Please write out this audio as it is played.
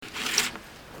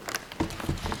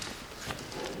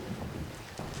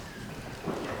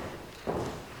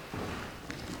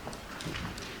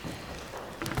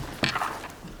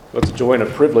Well, it's a joy and a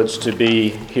privilege to be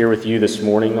here with you this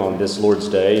morning on this Lord's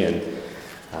Day.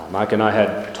 And Mike and I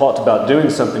had talked about doing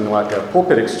something like a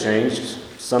pulpit exchange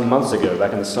some months ago,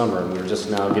 back in the summer. And we're just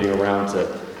now getting around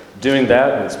to doing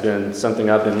that. And it's been something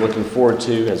I've been looking forward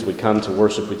to as we come to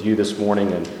worship with you this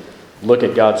morning and look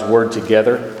at God's Word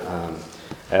together.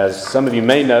 As some of you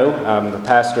may know, I'm the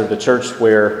pastor of the church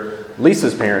where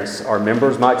Lisa's parents are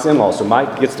members, Mike's in-laws. So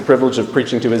Mike gets the privilege of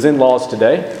preaching to his in-laws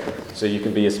today. So you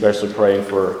can be especially praying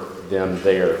for them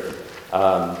there.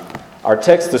 Our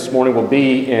text this morning will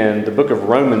be in the book of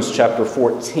Romans chapter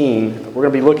 14. We're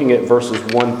going to be looking at verses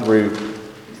 1 through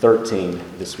 13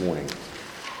 this morning.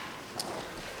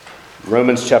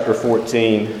 Romans chapter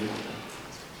 14,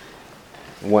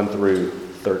 1 through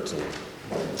 13.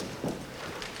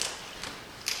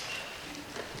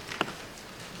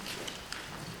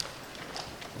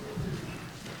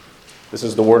 This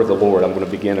is the word of the Lord. I'm going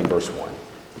to begin in verse 1.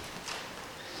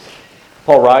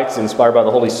 Paul writes, inspired by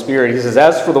the Holy Spirit, he says,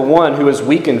 "As for the one who is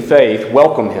weak in faith,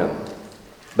 welcome him,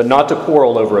 but not to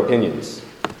quarrel over opinions.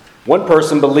 One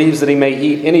person believes that he may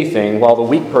eat anything, while the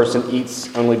weak person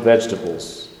eats only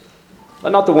vegetables.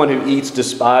 Let not the one who eats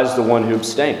despise the one who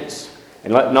abstains,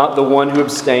 and let not the one who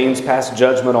abstains pass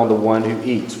judgment on the one who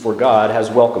eats, for God has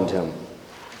welcomed him.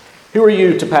 Who are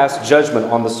you to pass judgment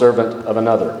on the servant of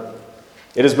another?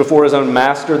 It is before his own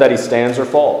master that he stands or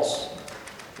falls,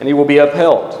 and he will be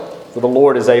upheld, for the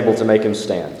Lord is able to make him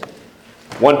stand.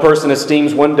 One person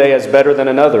esteems one day as better than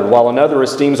another, while another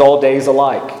esteems all days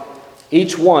alike.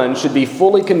 Each one should be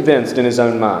fully convinced in his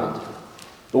own mind.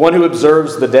 The one who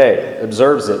observes the day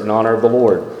observes it in honor of the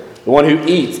Lord. The one who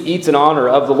eats in honor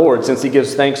of the Lord, since he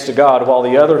gives thanks to God, while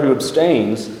the other who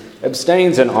abstains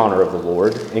in honor of the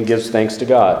Lord and gives thanks to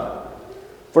God.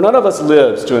 For none of us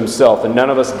lives to himself, and none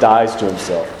of us dies to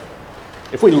himself.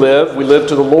 If we live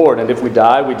to the Lord, and if we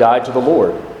die to the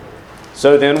Lord.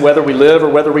 So then, whether we live or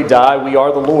whether we die, we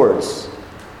are the Lord's.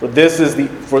 For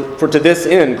to this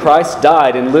end Christ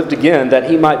died and lived again, that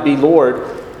he might be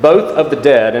Lord both of the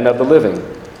dead and of the living.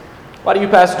 Why do you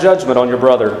pass judgment on your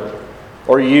brother?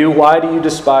 Or you, why do you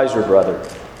despise your brother?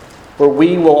 For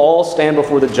we will all stand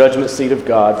before the judgment seat of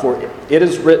God. For it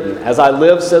is written, As I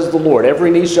live, says the Lord,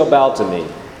 every knee shall bow to me,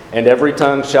 and every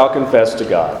tongue shall confess to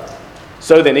God.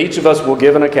 So then each of us will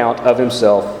give an account of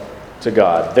himself to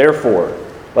God. Therefore,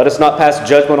 let us not pass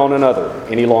judgment on another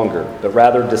any longer, but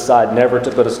rather decide never to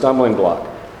put a stumbling block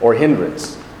or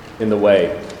hindrance in the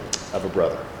way of a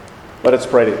brother." Let's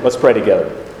pray together.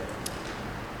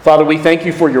 Father, we thank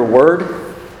you for your word.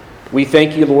 We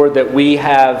thank you, Lord, that we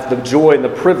have the joy and the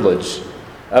privilege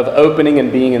of opening and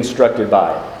being instructed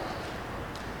by it.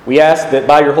 We ask that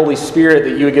by your Holy Spirit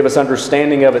that you would give us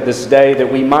understanding of it this day, that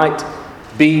we might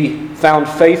be found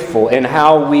faithful in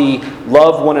how we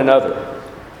love one another.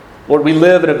 Lord, we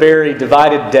live in a very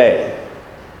divided day.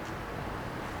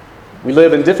 We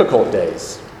live in difficult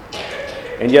days.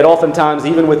 And yet oftentimes,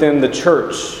 even within the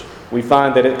church, we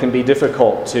find that it can be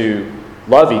difficult to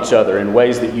love each other in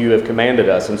ways that you have commanded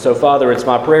us. And so, Father, it's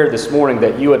my prayer this morning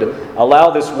that you would allow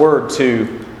this word to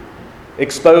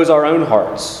expose our own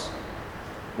hearts,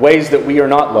 ways that we are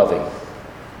not loving,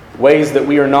 ways that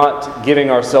we are not giving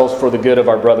ourselves for the good of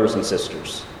our brothers and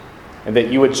sisters, and that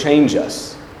you would change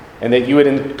us, and that you would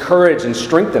encourage and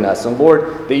strengthen us. And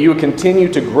Lord, that you would continue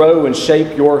to grow and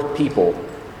shape your people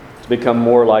to become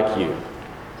more like you.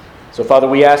 So Father,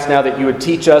 we ask now that you would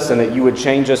teach us and that you would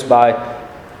change us by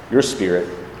your Spirit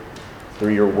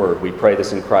through your word. We pray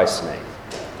this in Christ's name.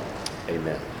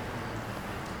 Amen.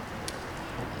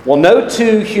 Well, no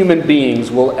two human beings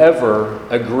will ever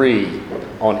agree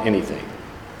on anything.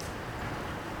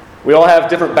 We all have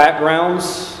different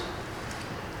backgrounds,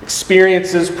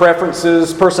 experiences,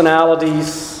 preferences,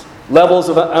 personalities, levels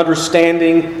of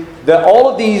understanding, that all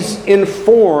of these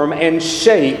inform and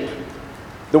shape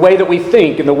the way that we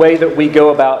think and the way that we go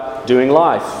about doing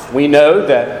life. We know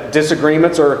that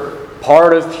disagreements are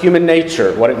part of human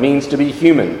nature, what it means to be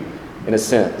human, in a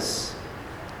sense.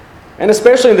 And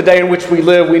especially in the day in which we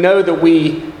live, we know that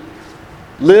we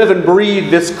live and breathe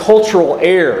this cultural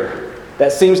air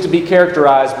that seems to be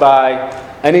characterized by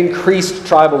an increased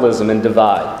tribalism and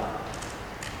divide.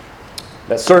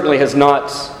 That certainly has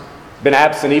not been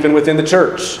absent even within the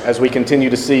church, as we continue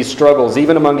to see struggles,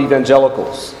 even among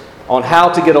evangelicals, on how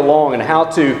to get along and how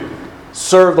to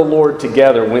serve the Lord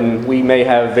together when we may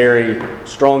have very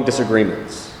strong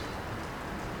disagreements.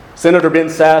 Senator Ben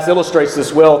Sasse illustrates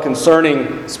this well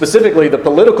concerning specifically the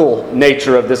political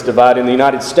nature of this divide in the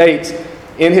United States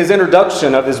in his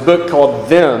introduction of his book called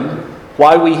Them,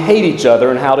 Why We Hate Each Other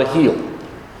and How to Heal.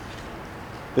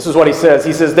 This is what he says.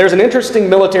 He says, "There's an interesting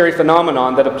military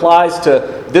phenomenon that applies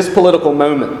to this political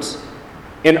moment.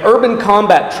 In urban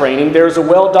combat training, there is a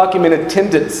well-documented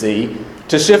tendency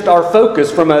to shift our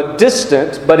focus from a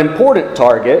distant but important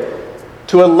target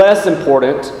to a less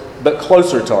important but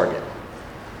closer target.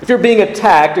 If you're being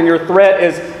attacked and your threat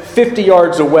is 50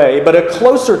 yards away, but a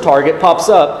closer target pops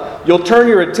up, you'll turn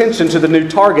your attention to the new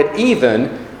target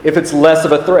even if it's less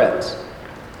of a threat.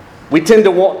 We tend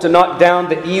to want to knock down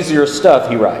the easier stuff,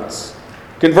 he writes.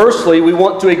 Conversely, we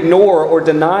want to ignore or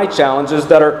deny challenges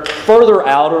that are further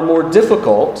out or more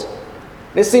difficult.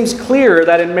 It seems clear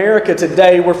that in America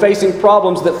today we're facing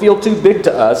problems that feel too big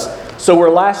to us, so we're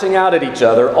lashing out at each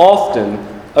other, often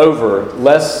over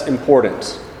less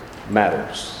important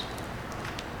matters.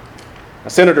 Now,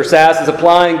 Senator Sass is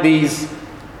applying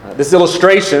this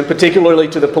illustration particularly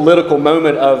to the political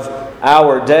moment of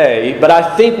our day, but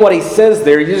I think what he says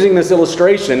there, using this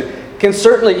illustration, can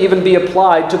certainly even be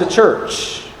applied to the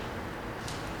church.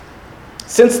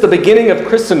 Since the beginning of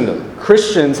Christendom,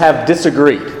 Christians have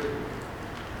disagreed.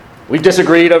 We've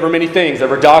disagreed over many things,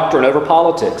 over doctrine, over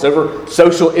politics, over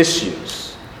social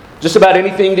issues, just about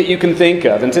anything that you can think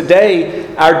of. And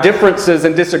today, our differences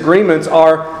and disagreements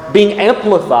are being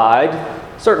amplified,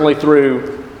 certainly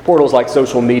through portals like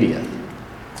social media.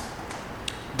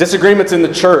 Disagreements in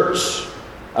the church,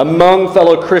 among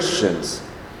fellow Christians,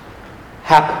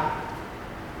 happen.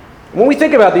 When we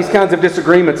think about these kinds of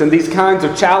disagreements and these kinds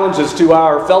of challenges to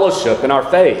our fellowship and our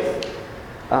faith,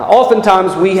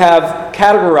 oftentimes we have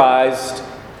categorized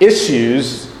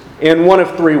issues in one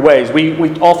of three ways. We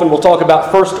often will talk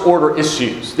about first-order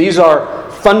issues. These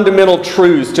are fundamental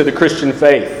truths to the Christian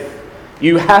faith.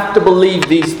 You have to believe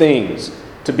these things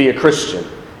to be a Christian.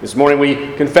 This morning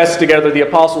we confessed together the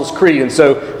Apostles' Creed, and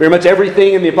so very much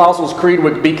everything in the Apostles' Creed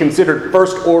would be considered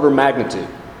first-order magnitude.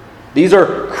 These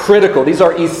are critical. These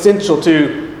are essential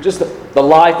to just the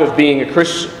life of being a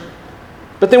Christian.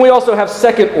 But then we also have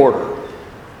second-order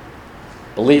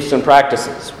beliefs and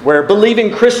practices, where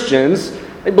believing Christians,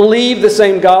 they believe the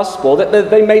same gospel, that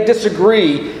they may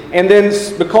disagree, and then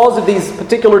because of these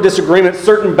particular disagreements,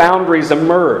 certain boundaries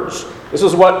emerge. This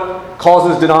is what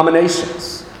causes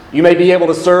denominations. You may be able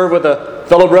to serve with a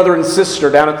fellow brother and sister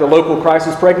down at the local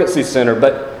crisis pregnancy center,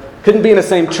 but couldn't be in the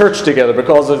same church together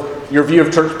because of your view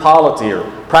of church polity or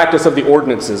practice of the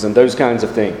ordinances and those kinds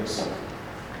of things.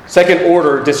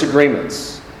 Second-order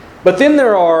disagreements. But then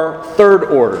there are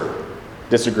third-order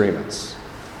disagreements.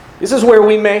 This is where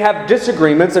we may have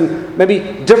disagreements and maybe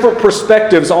different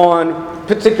perspectives on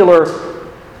particular,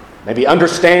 maybe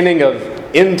understanding of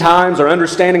end times or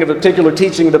understanding of a particular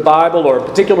teaching of the Bible or a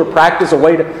particular practice, a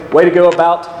way to go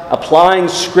about applying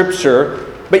Scripture,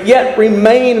 but yet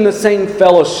remain in the same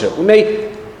fellowship. We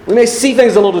may see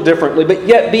things a little differently, but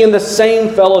yet be in the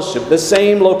same fellowship, the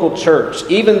same local church,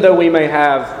 even though we may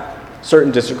have certain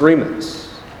disagreements.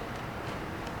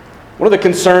 One of the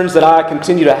concerns that I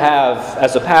continue to have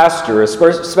as a pastor,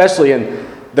 especially in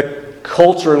the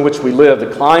culture in which we live,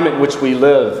 the climate in which we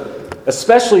live,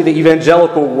 especially the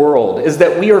evangelical world, is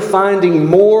that we are finding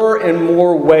more and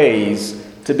more ways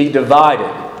to be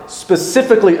divided,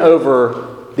 specifically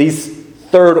over these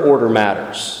third-order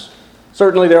matters.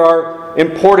 Certainly there are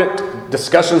important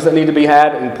discussions that need to be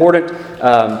had, important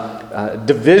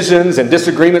divisions and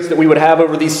disagreements that we would have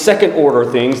over these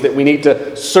second-order things that we need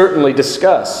to certainly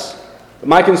discuss. But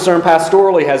my concern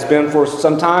pastorally has been for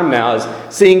some time now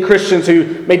is seeing Christians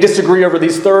who may disagree over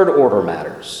these third-order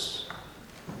matters.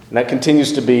 And that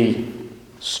continues to be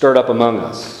stirred up among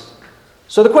us.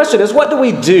 So the question is, what do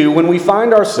we do when we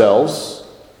find ourselves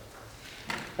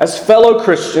as fellow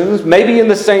Christians, maybe in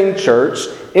the same church,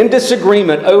 in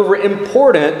disagreement over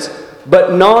important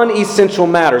but non-essential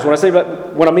matters?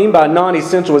 What I mean by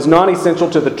non-essential is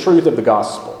non-essential to the truth of the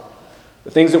gospel.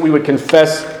 The things that we would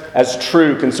confess as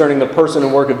true concerning the person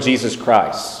and work of Jesus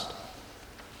Christ.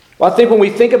 Well, I think when we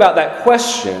think about that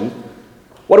question,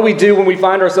 what do we do when we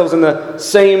find ourselves in the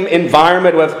same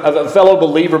environment of a fellow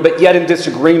believer but yet in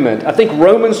disagreement? I think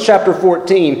Romans chapter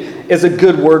 14 is a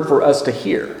good word for us to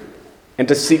hear and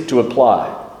to seek to apply.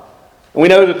 And we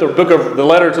know that the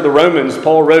letter to the Romans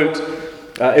Paul wrote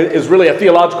is really a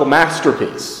theological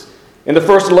masterpiece. In the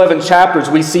first 11 chapters,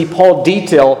 we see Paul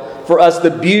detail for us the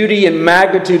beauty and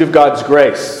magnitude of God's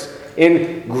grace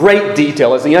in great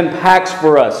detail as he unpacks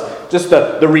for us just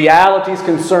the realities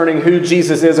concerning who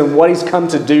Jesus is and what he's come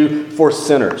to do for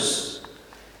sinners.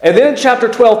 And then in chapter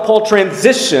 12, Paul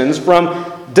transitions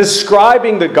from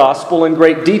describing the gospel in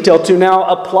great detail to now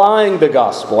applying the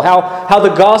gospel, how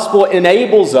the gospel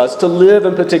enables us to live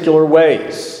in particular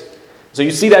ways. So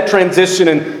you see that transition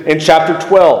in chapter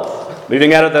 12,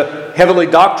 moving out of the heavily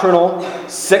doctrinal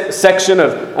section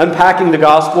of unpacking the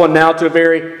gospel and now to a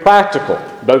very practical.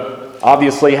 Both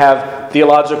obviously have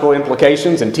theological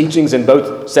implications and teachings in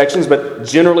both sections, but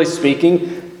generally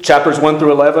speaking, chapters 1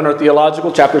 through 11 are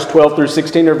theological, chapters 12 through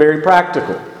 16 are very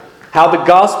practical. How the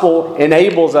gospel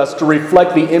enables us to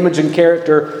reflect the image and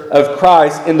character of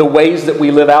Christ in the ways that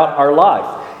we live out our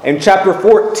life. And chapter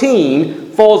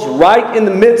 14 falls right in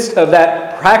the midst of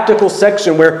that practical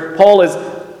section where Paul is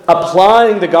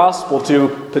applying the gospel to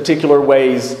particular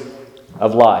ways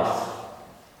of life.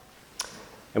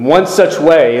 And one such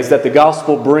way is that the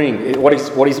gospel brings,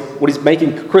 what he's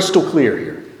making crystal clear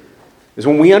here, is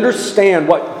when we understand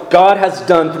what God has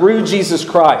done through Jesus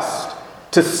Christ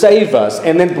to save us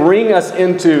and then bring us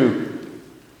into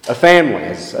a family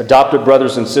as adopted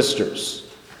brothers and sisters.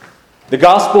 The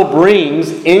gospel brings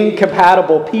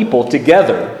incompatible people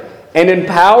together and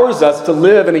empowers us to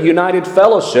live in a united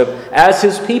fellowship as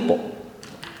His people.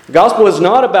 The gospel is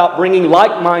not about bringing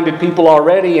like-minded people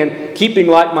already and keeping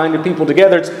like-minded people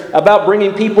together. It's about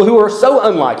bringing people who are so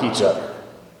unlike each other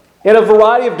in a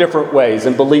variety of different ways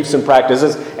and beliefs and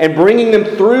practices, and bringing them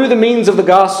through the means of the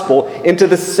gospel into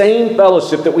the same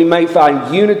fellowship that we may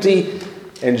find unity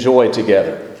and joy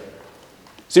together.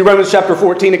 See, Romans chapter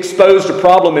 14 exposed a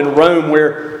problem in Rome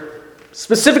where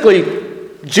specifically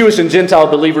Jewish and Gentile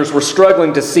believers were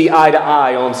struggling to see eye to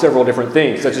eye on several different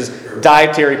things, such as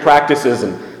dietary practices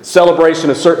and celebration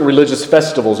of certain religious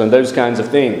festivals and those kinds of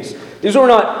things. These were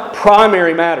not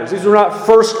primary matters. These were not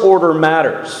first-order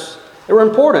matters. They were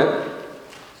important,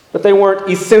 but they weren't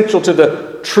essential to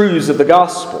the truths of the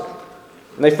gospel.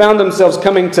 And they found themselves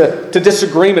coming to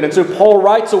disagreement. And so Paul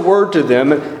writes a word to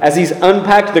them as he's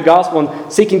unpacked the gospel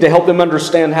and seeking to help them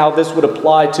understand how this would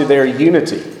apply to their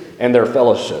unity and their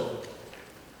fellowship.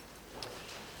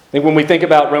 I think when we think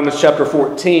about Romans chapter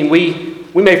 14, we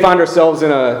may find ourselves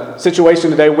in a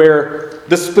situation today where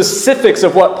the specifics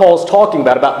of what Paul's talking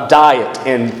about diet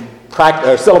and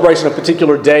celebration of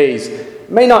particular days,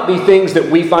 may not be things that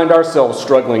we find ourselves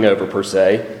struggling over per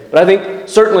se. But I think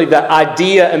certainly the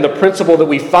idea and the principle that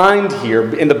we find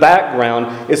here in the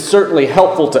background is certainly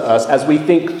helpful to us as we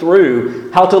think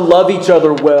through how to love each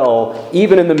other well,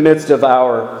 even in the midst of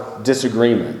our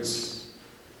disagreements.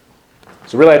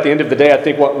 So really at the end of the day, I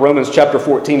think what Romans chapter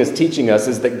 14 is teaching us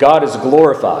is that God is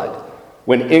glorified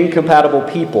when incompatible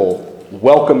people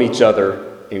welcome each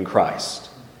other in Christ.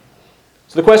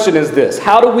 So the question is this: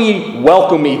 how do we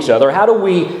welcome each other? How do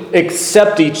we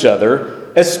accept each other,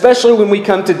 especially when we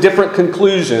come to different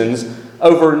conclusions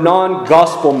over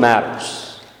non-gospel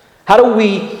matters? How do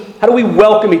we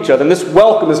welcome each other? And this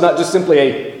welcome is not just simply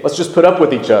a let's just put up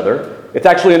with each other. It's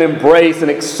actually an embrace and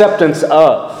acceptance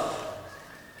of.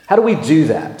 How do we do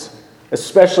that?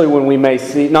 Especially when we may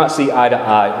not see eye to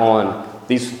eye on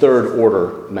these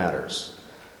third-order matters.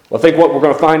 Well, I think what we're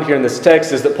going to find here in this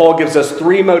text is that Paul gives us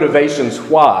three motivations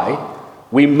why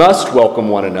we must welcome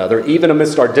one another, even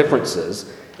amidst our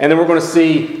differences. And then we're going to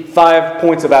see 5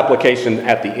 points of application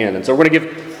at the end. And so we're going to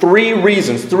give three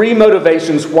reasons, three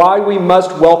motivations why we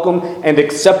must welcome and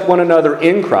accept one another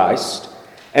in Christ.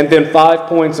 And then 5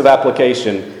 points of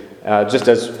application, just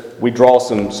as we draw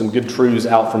some good truths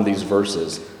out from these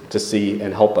verses to see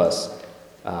and help us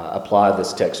apply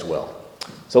this text well.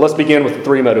 So let's begin with the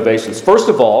three motivations. First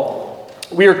of all,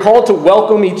 we are called to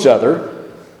welcome each other.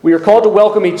 We are called to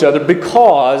welcome each other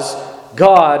because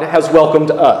God has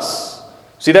welcomed us.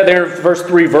 See that there in the first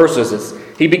 3 verses.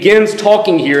 He begins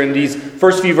talking here in these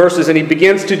first few verses, and he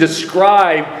begins to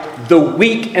describe the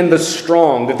weak and the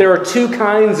strong. That there are two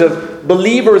kinds of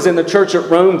believers in the church at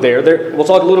Rome there. We'll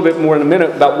talk a little bit more in a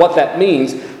minute about what that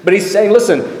means. But he's saying,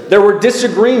 listen, there were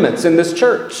disagreements in this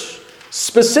church,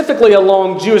 specifically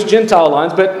along Jewish-Gentile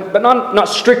lines, but not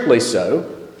strictly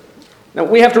so. Now,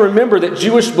 we have to remember that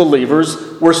Jewish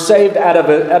believers were saved out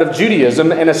of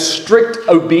Judaism and a strict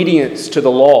obedience to the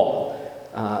law.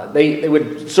 They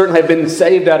would certainly have been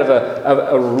saved out of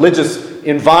a religious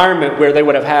environment where they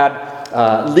would have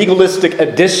had legalistic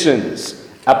additions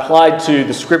applied to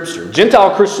the Scripture.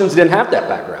 Gentile Christians didn't have that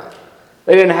background.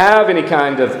 They didn't have any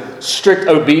kind of strict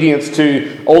obedience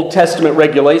to Old Testament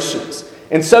regulations.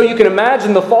 And so you can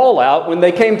imagine the fallout when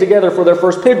they came together for their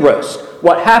first pig roast.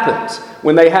 What happened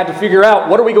when they had to figure out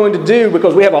what are we going to do,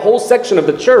 because we have a whole section of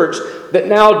the church that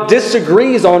now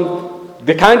disagrees on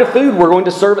the kind of food we're going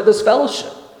to serve at this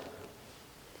fellowship.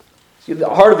 See, the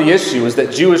heart of the issue is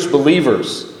that Jewish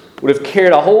believers would have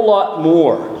carried a whole lot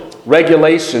more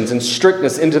regulations and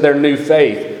strictness into their new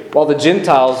faith, while the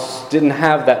Gentiles didn't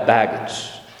have that baggage.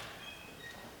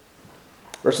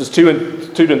 Verses 2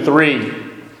 and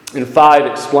 3 and 5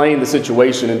 explain the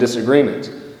situation and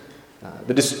disagreement.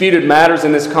 The disputed matters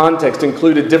in this context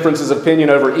included differences of opinion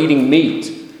over eating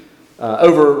meat,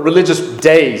 over religious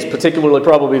days, particularly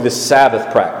probably the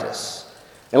Sabbath practice,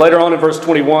 And later on in verse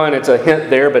 21, it's a hint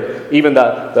there, but even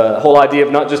the whole idea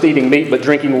of not just eating meat, but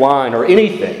drinking wine or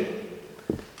anything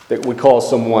that would cause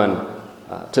someone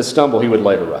to stumble, he would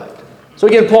later write. So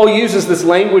again, Paul uses this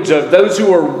language of those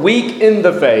who are weak in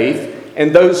the faith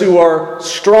and those who are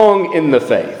strong in the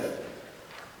faith.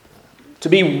 To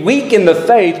be weak in the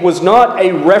faith was not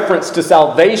a reference to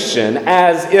salvation,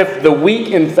 as if the weak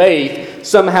in faith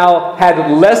somehow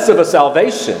had less of a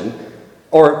salvation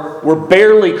or were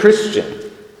barely Christian.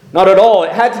 Not at all.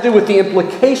 It had to do with the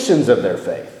implications of their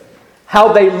faith,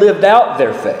 how they lived out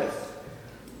their faith.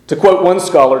 To quote one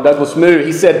scholar, Douglas Moo,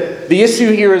 he said, "The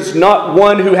issue here is not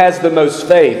one who has the most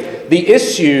faith. The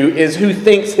issue is who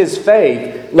thinks his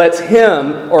faith lets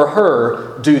him or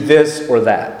her do this or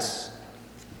that."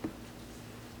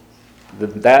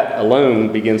 That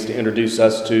alone begins to introduce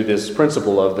us to this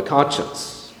principle of the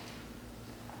conscience.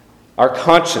 Our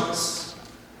conscience.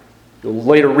 You'll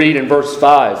later read in verse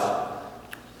 5,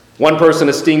 one person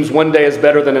esteems one day as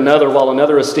better than another, while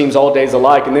another esteems all days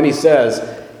alike. And then he says,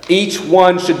 each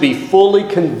one should be fully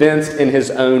convinced in his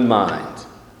own mind.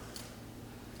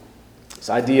 This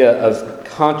idea of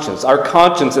conscience. Our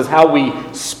conscience is how we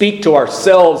speak to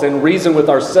ourselves and reason with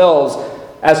ourselves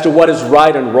as to what is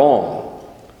right and wrong.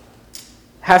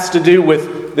 Has to do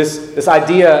with this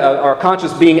idea of our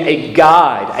conscience being a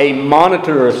guide, a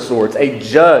monitor of sorts, a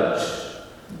judge.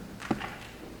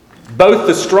 Both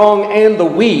the strong and the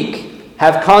weak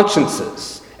have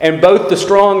consciences. And both the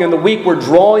strong and the weak were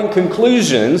drawing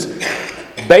conclusions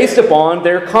based upon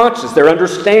their conscience, their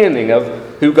understanding of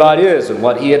who God is and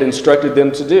what He had instructed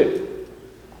them to do.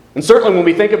 And certainly when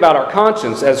we think about our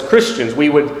conscience as Christians, we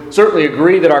would certainly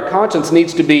agree that our conscience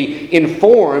needs to be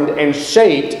informed and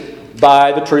shaped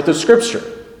by the truth of Scripture.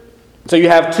 So you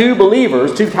have two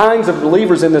kinds of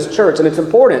believers in this church, and it's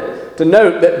important to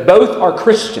note that both are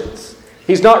Christians.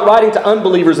 He's not writing to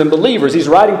unbelievers and believers. He's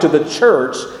writing to the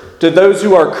church, to those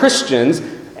who are Christians,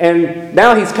 and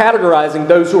now he's categorizing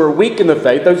those who are weak in the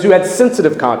faith, those who had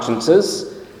sensitive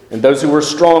consciences, and those who were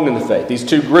strong in the faith. These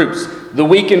two groups. The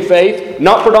weak in faith,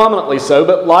 not predominantly so,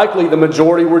 but likely the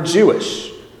majority were Jewish.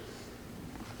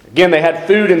 Again, they had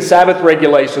food and Sabbath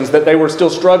regulations that they were still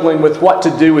struggling with what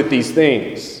to do with these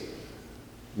things.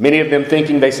 Many of them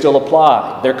thinking they still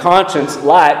applied. Their conscience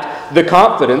lacked the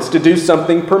confidence to do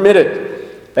something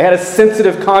permitted. They had a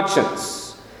sensitive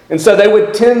conscience. And so they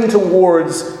would tend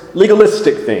towards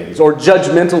legalistic things or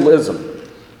judgmentalism.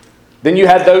 Then you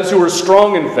had those who were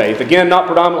strong in faith. Again, not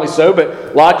predominantly so,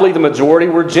 but likely the majority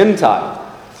were Gentile.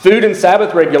 Food and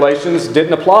Sabbath regulations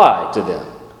didn't apply to them.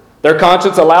 Their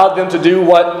conscience allowed them to do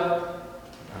what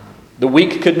the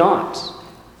weak could not.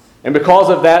 And because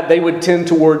of that, they would tend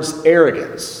towards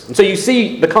arrogance. And so you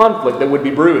see the conflict that would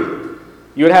be brewing.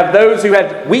 You would have those who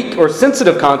had weak or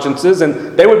sensitive consciences,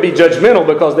 and they would be judgmental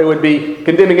because they would be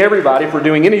condemning everybody for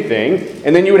doing anything.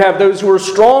 And then you would have those who were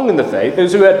strong in the faith,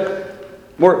 those who had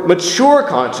more mature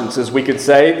consciences, we could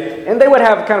say, and they would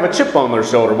have kind of a chip on their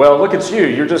shoulder. Well, look at you.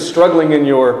 You're just struggling in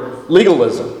your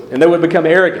legalism. And they would become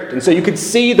arrogant. And so you could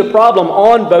see the problem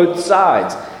on both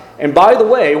sides. And by the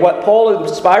way, what Paul,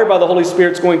 inspired by the Holy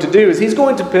Spirit, is going to do is he's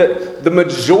going to put the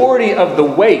majority of the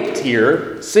weight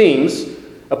here, seems,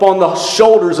 upon the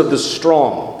shoulders of the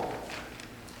strong.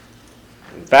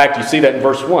 In fact, you see that in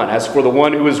verse 1. As for the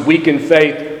one who is weak in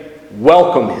faith,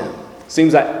 welcome him.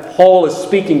 Seems that Paul is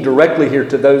speaking directly here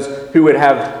to those who would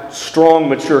have strong,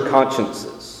 mature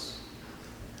consciences.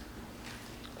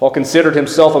 Paul considered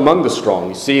himself among the strong.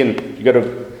 You see, and you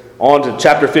go on to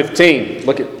chapter 15.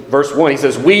 Look at verse 1. He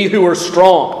says, "We who are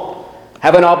strong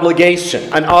have an obligation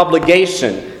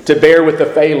to bear with the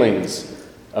failings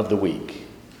of the weak."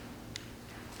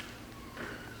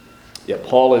 Yet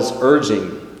Paul is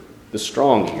urging the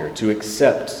strong here to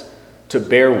accept, to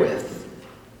bear with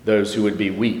those who would be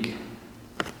weak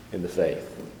in the faith.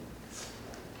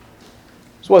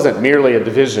 This wasn't merely a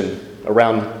division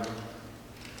around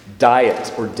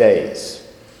diet or days.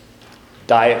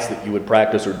 Diets that you would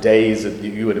practice or days that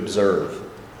you would observe.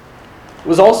 It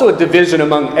was also a division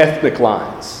among ethnic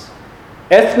lines.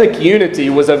 Ethnic unity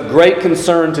was of great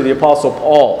concern to the Apostle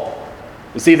Paul.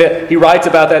 You see that he writes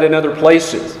about that in other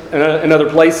places.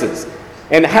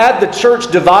 And had the church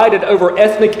divided over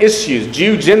ethnic issues,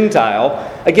 Jew,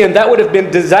 Gentile, again, that would have been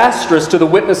disastrous to the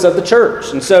witness of the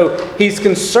church. And so he's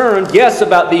concerned, yes,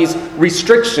 about these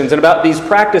restrictions and about these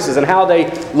practices and how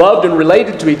they loved and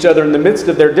related to each other in the midst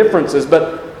of their differences.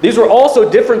 But these were also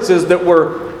differences that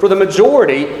were, for the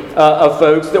majority of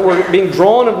folks, that were being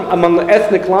drawn among the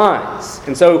ethnic lines.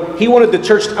 And so he wanted the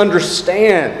church to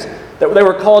understand that they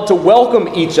were called to welcome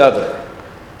each other.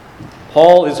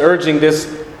 Paul is urging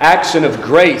this action of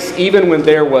grace even when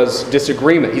there was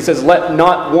disagreement. He says, let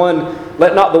not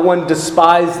the one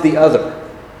despise the other.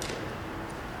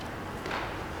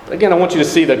 Again, I want you to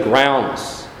see the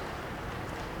grounds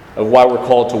of why we're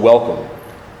called to welcome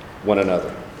one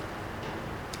another.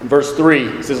 In verse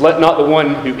 3, it says, let not the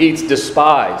one who eats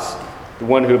despise the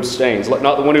one who abstains. Let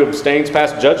not the one who abstains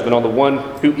pass judgment on the one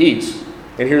who eats.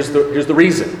 And here's the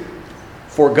reason.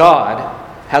 For God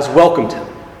has welcomed him.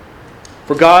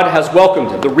 For God has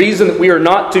welcomed him. The reason that we are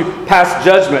not to pass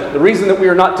judgment, the reason that we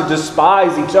are not to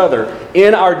despise each other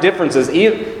in our differences,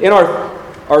 in our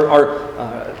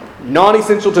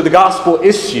non-essential to the gospel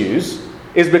issues,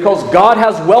 is because God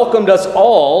has welcomed us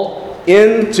all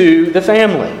into the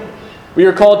family. We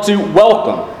are called to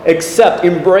welcome, accept,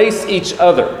 embrace each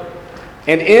other.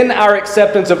 And in our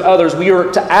acceptance of others, we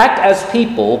are to act as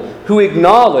people who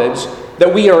acknowledge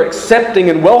that we are accepting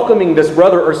and welcoming this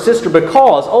brother or sister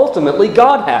because ultimately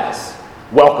God has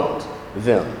welcomed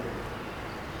them.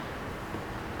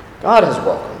 God has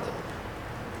welcomed them.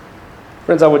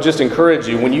 Friends, I would just encourage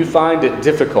you, when you find it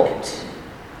difficult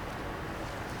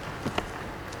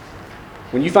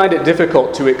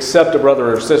to accept a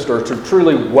brother or sister, to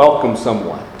truly welcome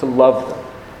someone, to love them,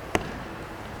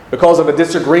 because of a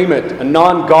disagreement, a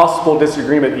non-gospel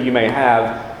disagreement that you may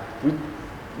have, we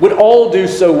would all do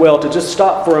so well to just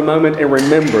stop for a moment and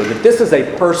remember that this is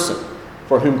a person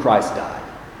for whom Christ died.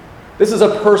 This is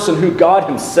a person who God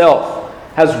himself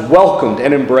has welcomed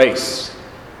and embraced,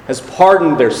 has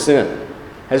pardoned their sin,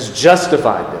 has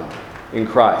justified them in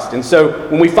Christ. And so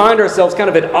when we find ourselves kind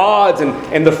of at odds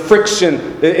and the friction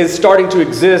is starting to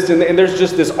exist and there's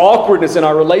just this awkwardness in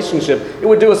our relationship, it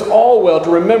would do us all well to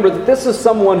remember that this is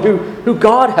someone who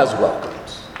God has welcomed.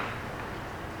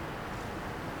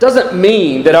 Doesn't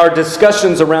mean that our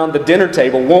discussions around the dinner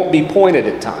table won't be pointed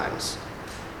at times.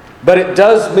 But it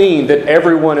does mean that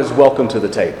everyone is welcome to the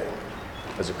table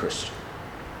as a Christian.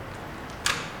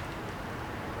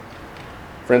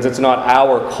 Friends, it's not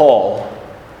our call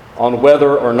on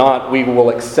whether or not we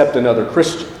will accept another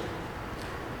Christian.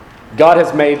 God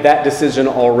has made that decision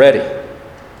already.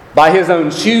 By his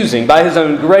own choosing, by his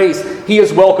own grace, he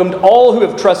has welcomed all who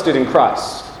have trusted in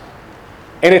Christ.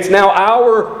 And it's now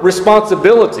our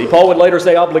responsibility, Paul would later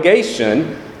say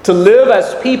obligation, to live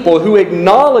as people who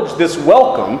acknowledge this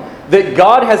welcome that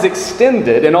God has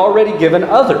extended and already given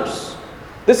others.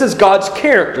 This is God's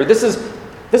character. This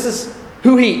is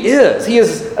who he is. He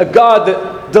is a God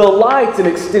that delights in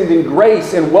extending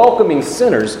grace and welcoming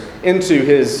sinners into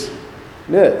his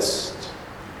midst.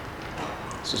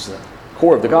 This is the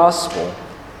core of the gospel.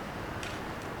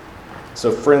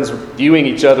 So, friends, viewing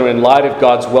each other in light of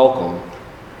God's welcome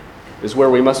is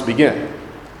where we must begin.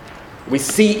 We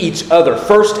see each other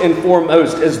first and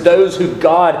foremost as those who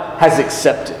God has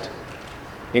accepted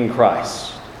in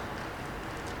Christ.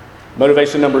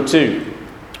 Motivation number 2.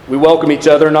 We welcome each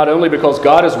other not only because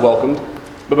God is welcomed,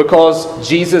 but because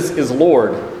Jesus is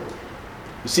Lord.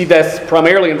 You see that's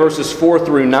primarily in verses 4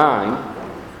 through 9.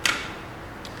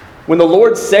 When the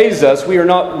Lord saves us, we are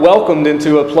not welcomed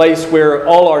into a place where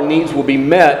all our needs will be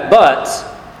met,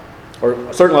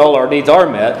 or certainly all our needs are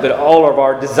met, but all of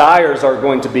our desires are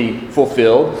going to be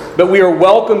fulfilled. But we are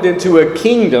welcomed into a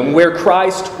kingdom where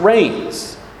Christ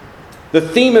reigns. The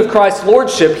theme of Christ's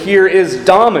lordship here is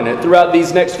dominant throughout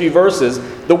these next few verses.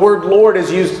 The word Lord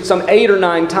is used some 8 or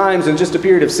 9 times in just a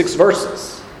period of 6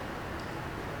 verses.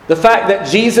 The fact that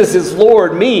Jesus is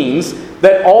Lord means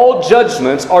that all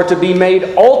judgments are to be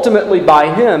made ultimately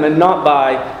by him and not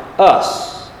by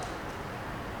us.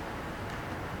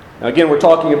 Now again, we're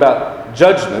talking about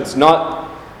judgments,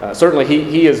 certainly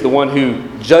he is the one who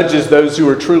judges those who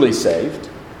are truly saved.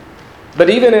 But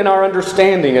even in our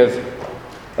understanding of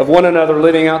one another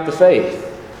living out the faith,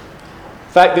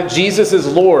 the fact that Jesus is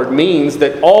Lord means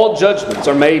that all judgments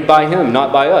are made by him,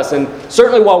 not by us. And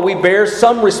certainly while we bear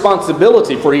some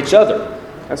responsibility for each other,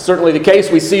 that's certainly the case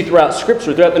we see throughout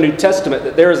Scripture, throughout the New Testament,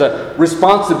 that there is a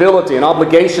responsibility, an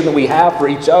obligation that we have for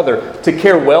each other, to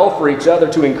care well for each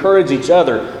other, to encourage each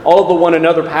other. All of the one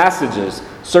another passages,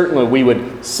 certainly we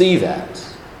would see that.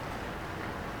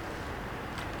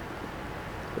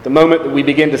 At the moment that we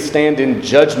begin to stand in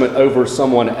judgment over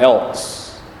someone else,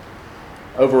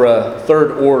 over a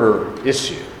third order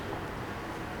issue,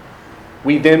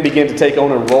 we then begin to take on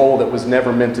a role that was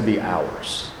never meant to be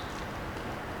ours.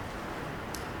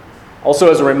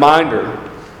 Also, as a reminder,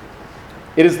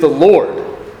 it is the Lord,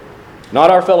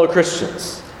 not our fellow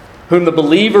Christians, whom the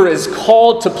believer is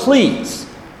called to please,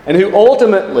 and who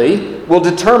ultimately will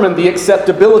determine the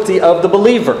acceptability of the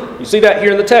believer. You see that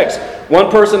here in the text.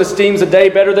 One person esteems a day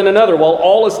better than another, while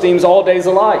all esteems all days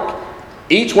alike.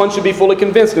 Each one should be fully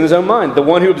convinced in his own mind. The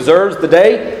one who observes the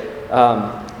day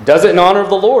does it in honor of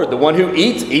the Lord. The one who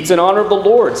eats in honor of the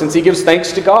Lord, since he gives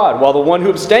thanks to God. While the one who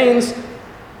abstains,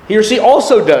 he or she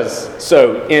also does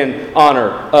so in honor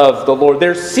of the Lord.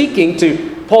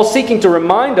 Paul's seeking to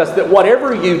remind us that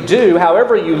whatever you do,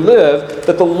 however you live,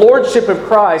 that the lordship of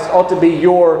Christ ought to be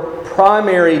your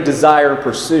primary desire and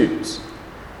pursuit.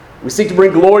 We seek to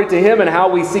bring glory to Him in how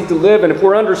we seek to live. And if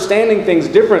we're understanding things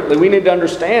differently, we need to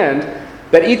understand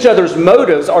that each other's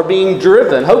motives are being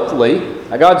driven, hopefully,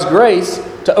 by God's grace,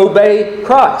 to obey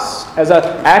Christ as an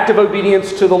act of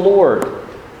obedience to the Lord.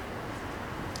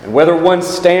 And whether one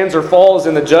stands or falls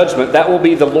in the judgment, that will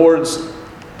be the Lord's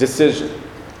decision.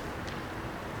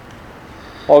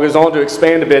 Paul goes on to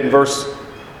expand a bit in verse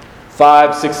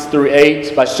 5, 6 through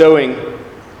 8 by showing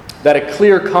that a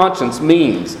clear conscience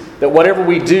means that whatever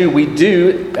we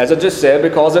do, as I just said,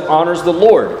 because it honors the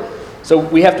Lord. So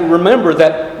we have to remember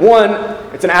that, one,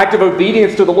 it's an act of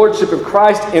obedience to the lordship of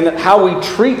Christ in how we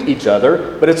treat each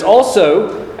other, but it's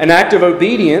also an act of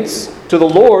obedience to the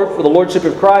Lord for the lordship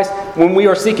of Christ when we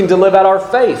are seeking to live out our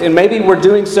faith. And maybe we're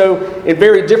doing so in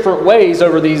very different ways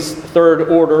over these third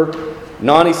order,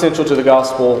 non-essential to the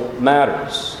gospel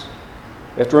matters.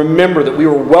 We have to remember that we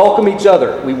will welcome each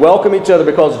other. We welcome each other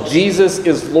because Jesus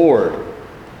is Lord.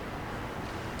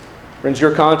 Friends,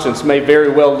 your conscience may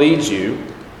very well lead you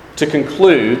to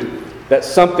conclude that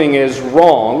something is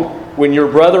wrong when your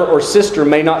brother or sister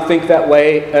may not think that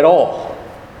way at all.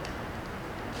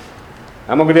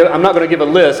 I'm not going to give a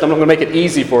list. I'm not going to make it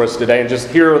easy for us today and just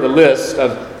here are the list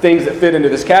of things that fit into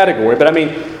this category. But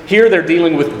here they're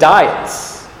dealing with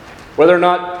diets, whether or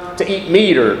not to eat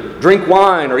meat or drink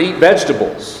wine or eat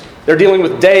vegetables. They're dealing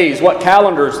with days, what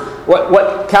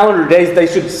calendar days they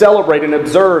should celebrate and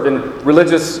observe in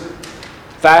religious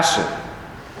fashion.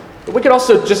 But we could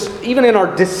also just, even in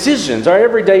our decisions, our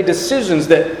everyday decisions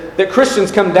that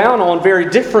Christians come down on very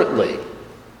differently.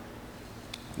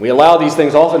 We allow these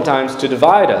things oftentimes to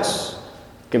divide us.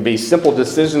 It can be simple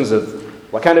decisions of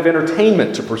what kind of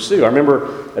entertainment to pursue. I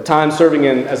remember a time serving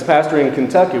as a pastor in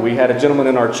Kentucky, we had a gentleman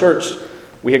in our church.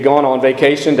 We had gone on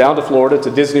vacation down to Florida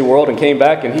to Disney World and came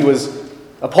back, and he was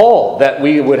appalled that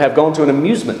we would have gone to an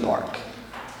amusement park.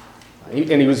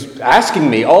 And he was asking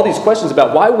me all these questions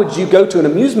about why would you go to an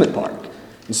amusement park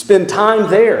and spend time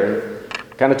there? And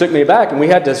it kind of took me aback, and we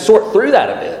had to sort through that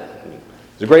a bit.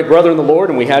 He's a great brother in the Lord,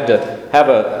 and we had to have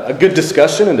a good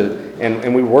discussion,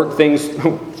 and we worked things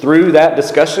through that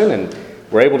discussion, and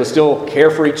we're able to still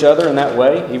care for each other in that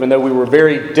way, even though we were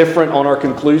very different on our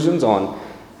conclusions on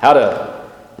how to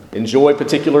enjoy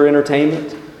particular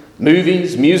entertainment,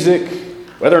 movies, music,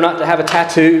 whether or not to have a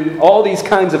tattoo. All these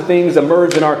kinds of things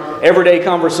emerge in our everyday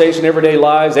conversation, everyday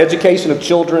lives, education of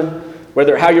children,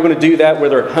 how you're going to do that,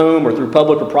 whether at home or through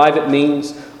public or private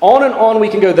means. On and on we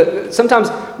can go. Sometimes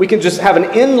we can just have an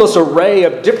endless array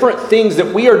of different things that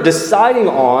we are deciding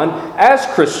on as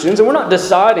Christians, and we're not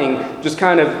deciding just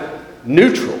kind of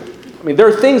neutral. There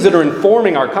are things that are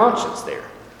informing our conscience there.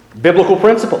 Biblical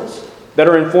principles that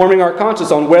are informing our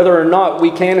conscience on whether or not we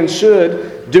can and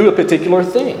should do a particular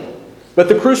thing. But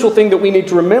the crucial thing that we need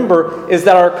to remember is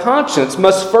that our conscience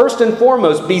must first and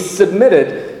foremost be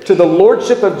submitted to the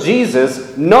lordship of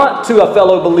Jesus, not to a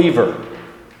fellow believer.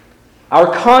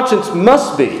 Our conscience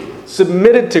must be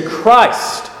submitted to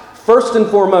Christ, first and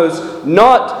foremost,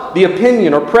 not the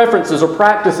opinion or preferences or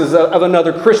practices of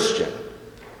another Christian.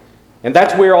 And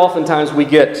that's where oftentimes we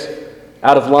get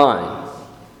out of line.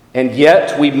 And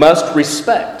yet we must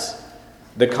respect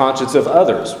the conscience of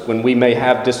others when we may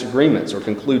have disagreements or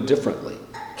conclude differently.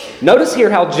 Notice here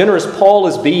how generous Paul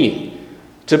is being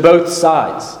to both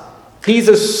sides. He's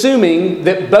assuming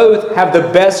that both have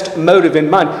the best motive in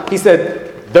mind. He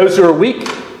said, those who are weak,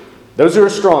 those who are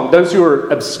strong, those who are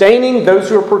abstaining, those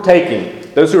who are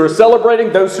partaking, those who are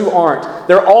celebrating, those who aren't.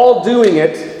 They're all doing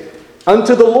it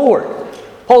unto the Lord.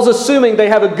 Paul's assuming they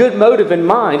have a good motive in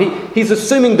mind. He's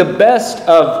assuming the best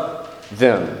of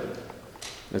them.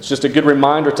 It's just a good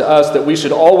reminder to us that we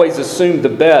should always assume the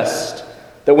best,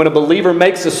 that when a believer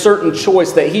makes a certain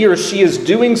choice, that he or she is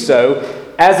doing so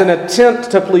as an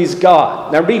attempt to please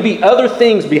God. There may be other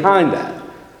things behind that,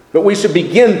 but we should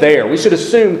begin there. We should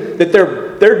assume that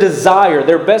their desire,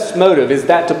 their best motive is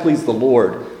that to please the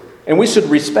Lord. And we should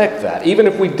respect that, even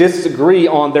if we disagree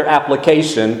on their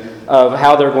application of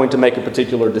how they're going to make a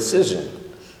particular decision.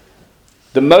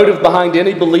 The motive behind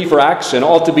any belief or action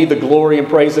ought to be the glory and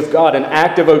praise of God, an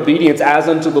act of obedience as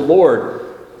unto the Lord.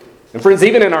 And friends,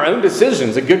 even in our own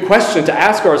decisions, a good question to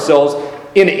ask ourselves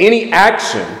in any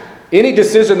action, any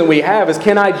decision that we have is,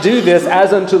 can I do this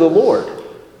as unto the Lord?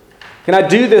 Can I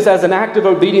do this as an act of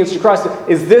obedience to Christ?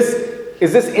 Is this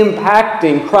Is this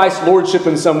impacting Christ's lordship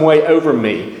in some way over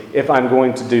me if I'm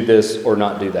going to do this or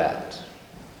not do that?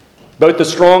 Both the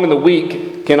strong and the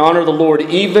weak can honor the Lord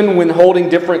even when holding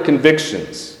different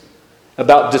convictions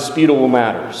about disputable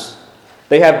matters.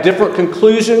 They have different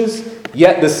conclusions,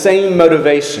 yet the same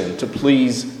motivation to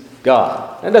please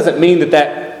God. That doesn't mean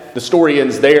that the story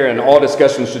ends there and all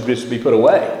discussions should just be put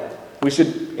away. We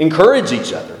should encourage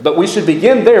each other, but we should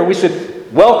begin there. We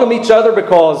should welcome each other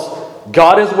because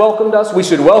God has welcomed us. We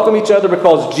should welcome each other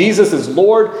because Jesus is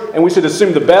Lord, and we should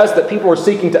assume the best, that people are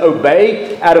seeking to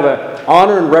obey out of an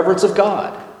honor and reverence of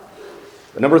God.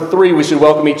 But number 3, we should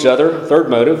welcome each other, third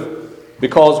motive,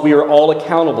 because we are all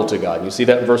accountable to God. And you see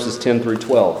that in verses 10 through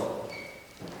 12.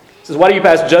 It says, why do you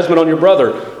pass judgment on your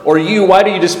brother? Or you, why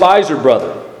do you despise your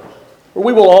brother? For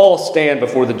we will all stand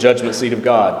before the judgment seat of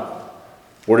God.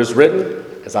 For it is written,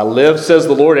 as I live, says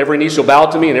the Lord, every knee shall bow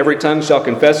to me, and every tongue shall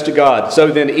confess to God. So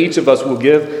then each of us will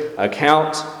give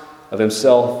account of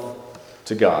himself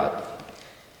to God.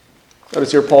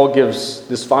 Notice here Paul gives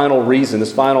this final reason,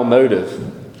 this final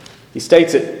motive. He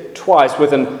states it twice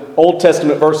with an Old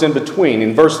Testament verse in between.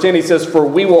 In verse 10 he says, for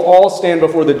we will all stand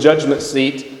before the judgment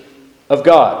seat of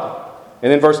God.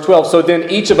 And then verse 12, so then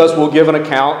each of us will give an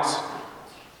account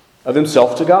of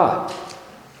himself to God.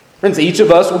 Friends, each of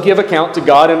us will give account to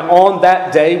God, and on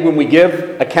that day when we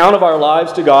give account of our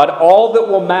lives to God, all that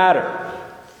will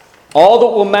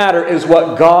matter is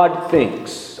what God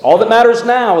thinks. All that matters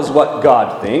now is what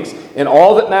God thinks, and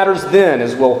all that matters then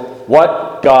is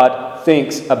what God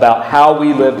thinks about how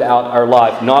we lived out our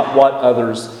life, not what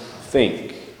others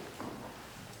think.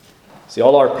 See,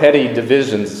 all our petty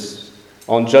divisions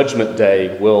on Judgment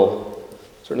Day will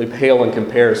certainly pale in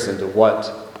comparison to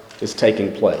what is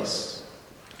taking place.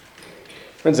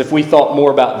 Friends, if we thought more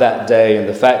about that day and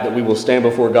the fact that we will stand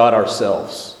before God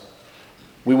ourselves,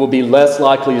 we will be less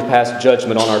likely to pass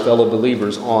judgment on our fellow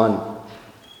believers on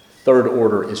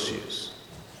third-order issues.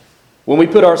 When we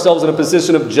put ourselves in a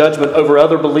position of judgment over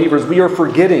other believers, we are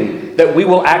forgetting that we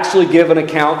will actually give an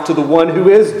account to the one who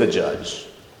is the judge.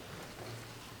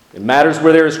 In matters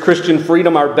where there is Christian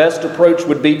freedom, our best approach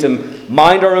would be to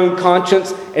mind our own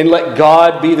conscience and let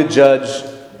God be the judge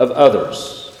of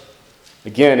others.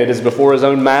 Again, it is before his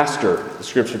own master, the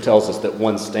Scripture tells us, that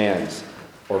one stands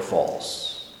or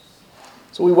falls.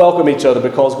 So we welcome each other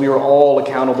because we are all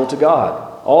accountable to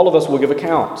God. All of us will give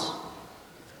account.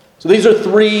 So these are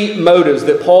 3 motives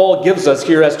that Paul gives us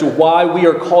here as to why we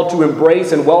are called to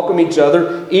embrace and welcome each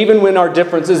other, even when our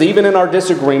differences, even in our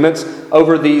disagreements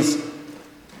over these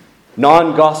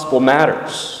non-gospel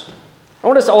matters. I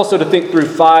want us also to think through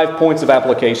 5 points of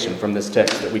application from this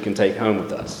text that we can take home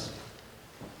with us.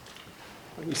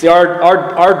 You see,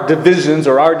 our divisions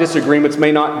or our disagreements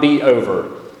may not be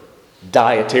over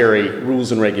dietary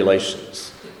rules and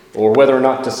regulations, or whether or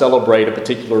not to celebrate a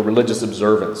particular religious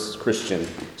observance, Christian,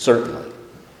 certainly.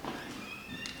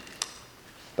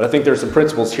 But I think there are some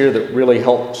principles here that really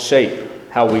help shape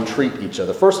how we treat each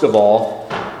other. First of all,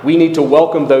 we need to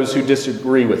welcome those who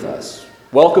disagree with us.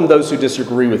 Welcome those who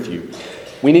disagree with you.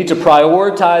 We need to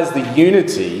prioritize the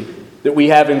unity that we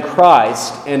have in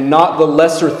Christ and not the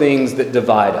lesser things that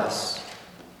divide us.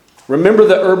 Remember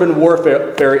the urban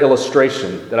warfare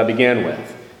illustration that I began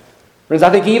with. Friends, I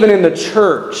think even in the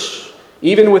church,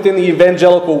 even within the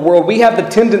evangelical world, we have the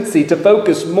tendency to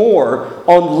focus more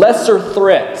on lesser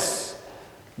threats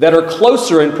that are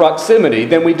closer in proximity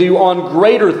than we do on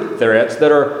greater threats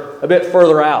that are a bit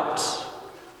further out.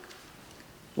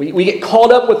 We get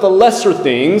caught up with the lesser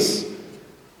things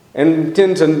and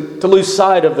tend to lose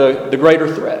sight of the greater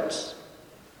threats.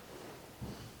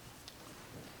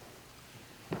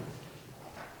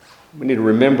 We need to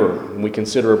remember when we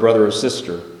consider a brother or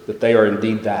sister that they are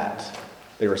indeed that.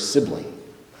 They are a sibling.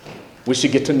 We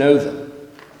should get to know them.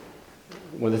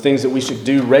 One of the things that we should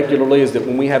do regularly is that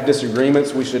when we have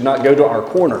disagreements, we should not go to our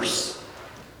corners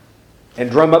and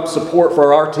drum up support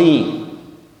for our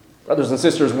team. Brothers and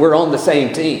sisters, we're on the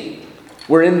same team.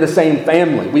 We're in the same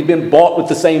family. We've been bought with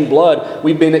the same blood.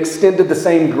 We've been extended the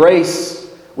same grace.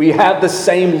 We have the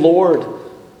same Lord.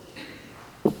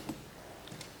 The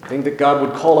thing that God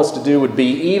would call us to do would be,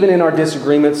 even in our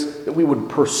disagreements, that we would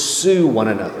pursue one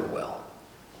another well.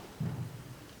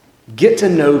 Get to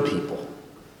know people.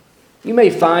 You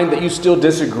may find that you still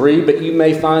disagree, but you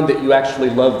may find that you actually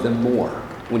love them more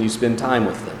when you spend time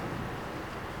with them.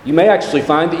 You may actually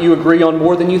find that you agree on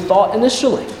more than you thought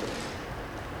initially.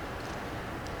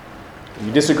 If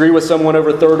you disagree with someone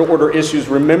over third-order issues,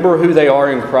 remember who they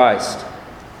are in Christ.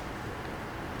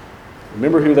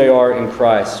 Remember who they are in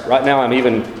Christ. Right now, I'm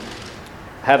even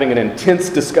having an intense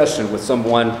discussion with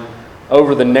someone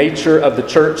over the nature of the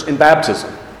church in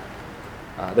baptism.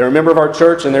 They're a member of our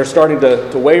church, and they're starting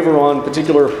to waver on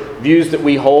particular views that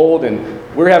we hold, and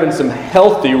we're having some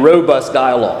healthy, robust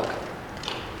dialogue,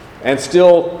 and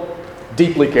still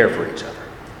deeply care for each other,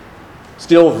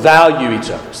 still value each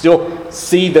other, still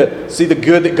see the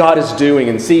good that God is doing,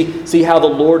 and see how the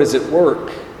Lord is at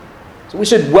work. So we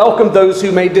should welcome those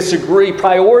who may disagree,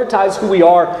 prioritize who we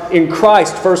are in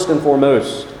Christ first and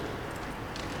foremost.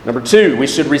 Number 2, we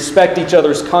should respect each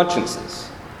other's consciences.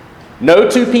 No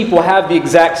two people have the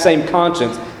exact same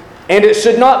conscience, and it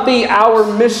should not be our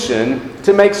mission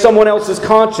to make someone else's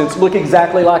conscience look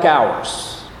exactly like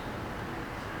ours.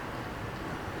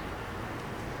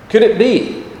 Could it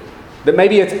be that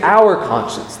maybe it's our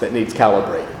conscience that needs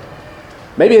calibrated?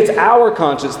 Maybe it's our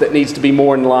conscience that needs to be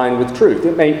more in line with truth.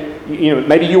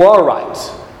 Maybe you are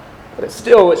right, but it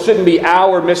shouldn't be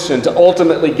our mission to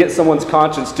ultimately get someone's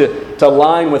conscience to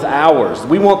align with ours.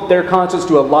 We want their conscience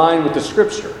to align with the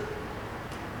Scripture.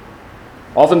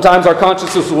 Oftentimes our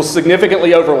consciences will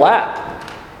significantly overlap,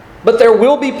 but there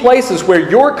will be places where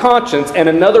your conscience and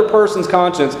another person's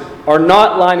conscience are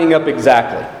not lining up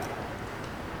exactly.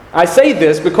 I say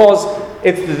this because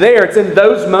it's in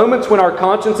those moments when our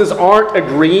consciences aren't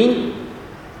agreeing.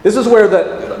 This is where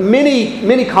the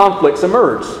many conflicts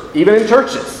emerge, even in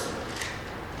churches.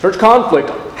 Church conflict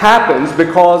happens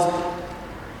because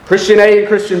Christian A and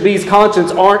Christian B's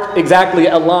conscience aren't exactly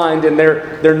aligned, and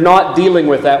they're not dealing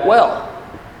with that well.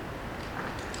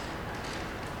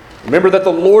 Remember that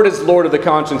the Lord is Lord of the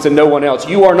conscience and no one else.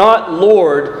 You are not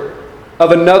Lord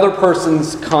of another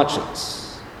person's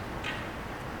conscience.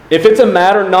 If it's a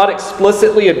matter not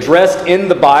explicitly addressed in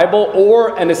the Bible,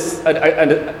 or an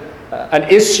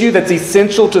issue that's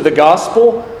essential to the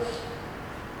gospel,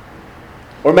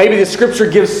 or maybe the Scripture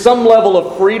gives some level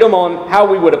of freedom on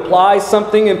how we would apply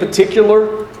something in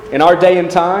particular in our day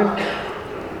and time,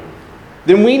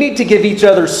 then we need to give each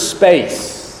other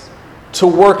space to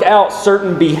work out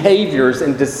certain behaviors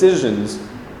and decisions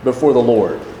before the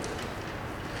Lord.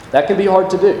 That can be hard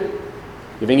to do.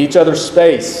 Giving each other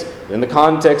space in the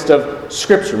context of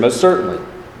Scripture, most certainly.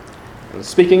 And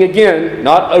speaking again,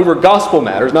 not over gospel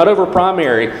matters, not over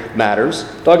primary matters,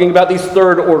 talking about these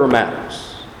third-order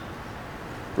matters.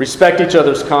 Respect each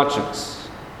other's conscience.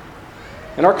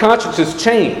 And our consciences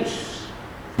change.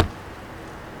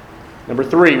 Number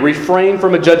 3, refrain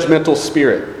from a judgmental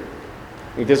spirit.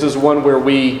 I think this is one where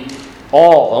we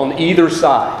all, on either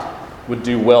side, would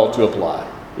do well to apply.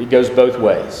 It goes both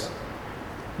ways.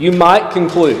 You might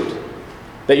conclude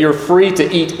that you're free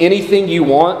to eat anything you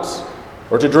want,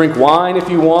 or to drink wine if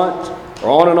you want, or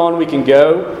on and on we can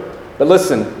go. But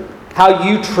listen, how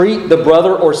you treat the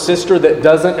brother or sister that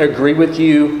doesn't agree with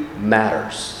you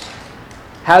matters.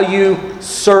 How you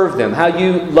serve them, how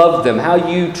you love them, how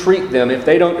you treat them if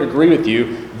they don't agree with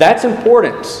you, that's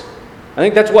important. I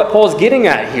think that's what Paul's getting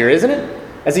at here, isn't it?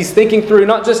 As he's thinking through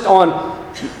not just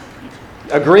on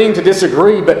agreeing to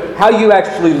disagree, but how you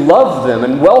actually love them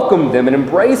and welcome them and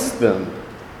embrace them.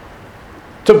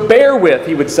 To bear with,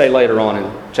 he would say later on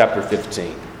in chapter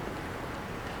 15.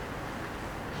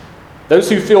 Those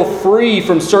who feel free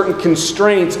from certain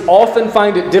constraints often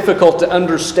find it difficult to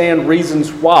understand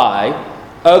reasons why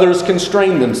others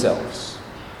constrain themselves.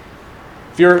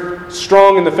 If you're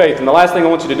strong in the faith, and the last thing I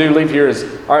want you to do, leave here, is,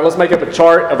 all right, let's make up a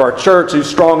chart of our church who's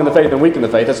strong in the faith and weak in the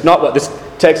faith. That's not what this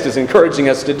text is encouraging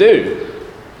us to do.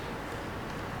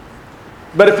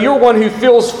 But if you're one who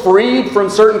feels freed from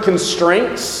certain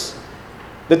constraints,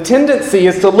 the tendency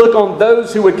is to look on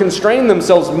those who would constrain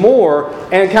themselves more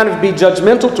and kind of be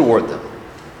judgmental toward them.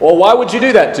 Well, why would you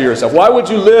do that to yourself? Why would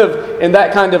you live in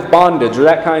that kind of bondage or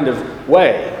that kind of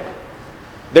way?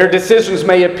 Their decisions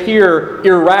may appear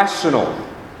irrational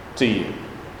to you.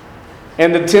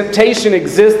 And the temptation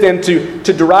exists then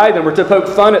to deride them or to poke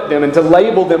fun at them and to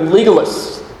label them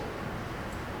legalists.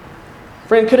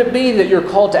 Friend, could it be that you're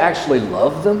called to actually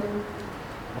love them?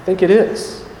 I think it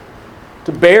is.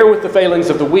 To bear with the failings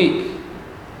of the weak.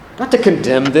 Not to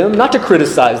condemn them, not to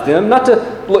criticize them, not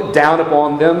to look down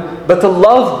upon them, but to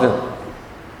love them.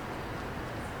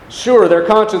 Sure, their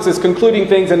conscience is concluding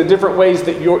things in a different way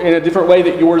that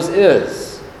yours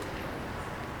is.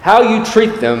 How you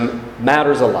treat them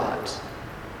matters a lot.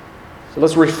 So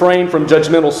let's refrain from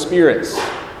judgmental spirits.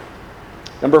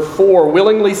 Number 4,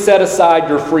 willingly set aside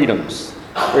your freedoms.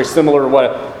 Very similar to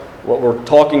what we're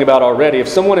talking about already. If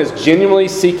someone is genuinely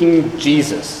seeking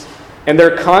Jesus, and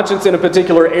their conscience in a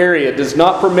particular area does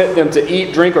not permit them to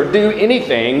eat, drink, or do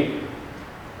anything,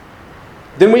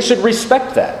 then we should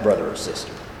respect that, brother or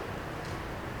sister.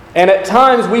 And at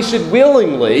times we should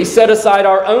willingly set aside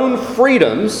our own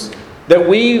freedoms that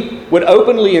we would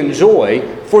openly enjoy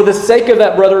for the sake of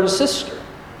that brother and sister.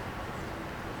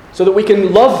 so that we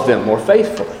can love them more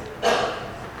faithfully.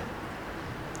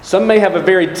 Some may have a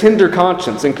very tender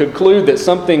conscience and conclude that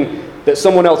something that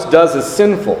someone else does is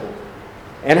sinful.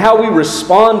 And how we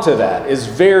respond to that is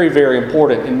very, very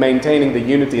important in maintaining the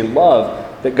unity and love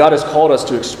that God has called us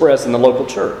to express in the local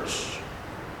church.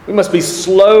 We must be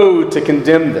slow to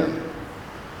condemn them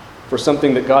for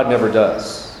something that God never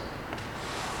does.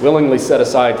 Willingly set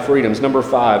aside freedoms. Number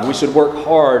 5, we should work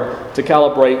hard to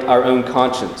calibrate our own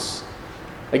conscience.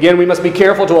 Again, we must be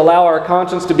careful to allow our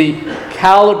conscience to be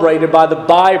calibrated by the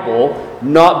Bible,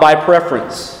 not by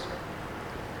preference.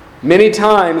 Many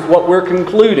times what we're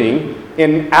concluding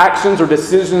in actions or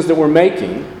decisions that we're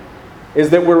making is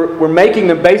that we're making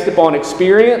them based upon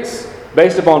experience,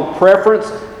 based upon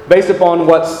preference, based upon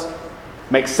what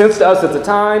makes sense to us at the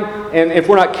time. And if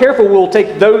we're not careful, we'll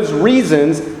take those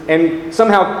reasons and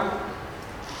somehow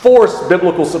force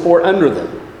biblical support under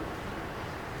them.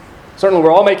 Certainly,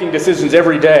 we're all making decisions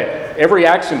every day. Every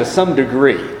action to some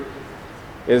degree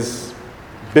is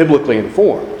biblically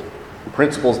informed. The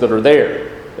principles that are there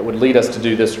that would lead us to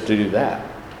do this or to do that.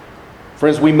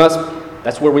 Friends,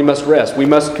 that's where we must rest. We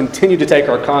must continue to take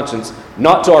our conscience,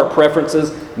 not to our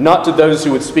preferences, not to those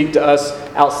who would speak to us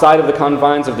outside of the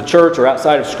confines of the church or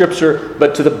outside of Scripture,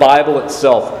 but to the Bible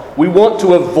itself. We want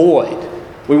to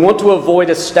avoid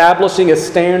establishing a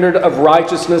standard of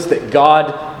righteousness that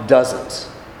God doesn't.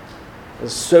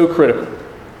 It's so critical.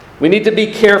 We need to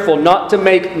be careful not to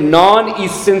make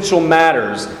non-essential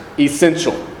matters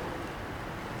essential.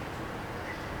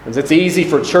 Because it's easy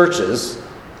for churches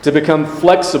to become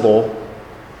flexible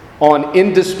on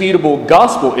indisputable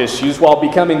gospel issues while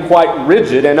becoming quite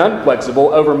rigid and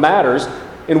unflexible over matters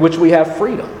in which we have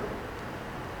freedom.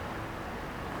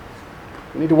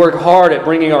 We need to work hard at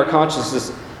bringing our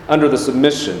consciences under the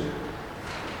submission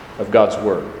of God's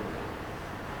Word.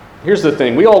 Here's the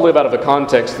thing. We all live out of a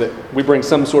context that we bring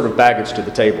some sort of baggage to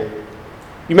the table.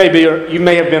 You may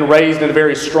have been raised in a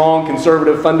very strong,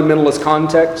 conservative, fundamentalist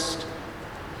context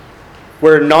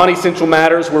where non-essential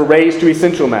matters were raised to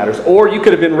essential matters. Or you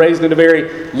could have been raised in a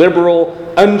very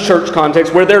liberal, unchurched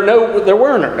context where there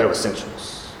were no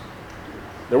essentials.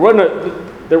 There were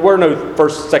no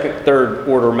first, second, third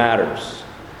order matters.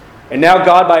 And now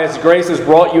God, by His grace, has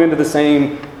brought you into the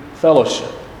same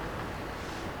fellowship.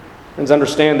 Friends,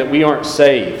 understand that we aren't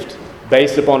saved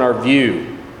based upon our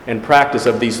view and practice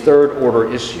of these third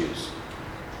order issues.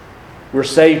 We're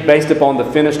saved based upon the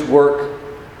finished work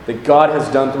that God has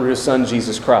done through His Son,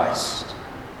 Jesus Christ.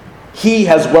 He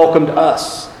has welcomed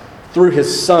us through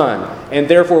His Son, and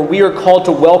therefore we are called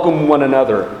to welcome one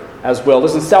another as well.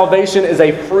 Listen, salvation is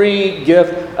a free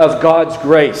gift of God's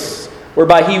grace,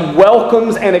 whereby He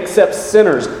welcomes and accepts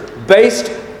sinners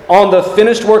based on the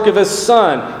finished work of His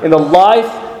Son in the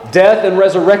life, death, and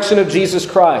resurrection of Jesus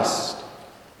Christ.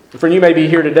 Friend, you may be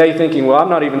here today thinking, well, I'm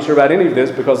not even sure about any of this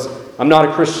because I'm not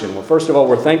a Christian. Well, first of all,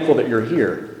 we're thankful that you're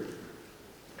here.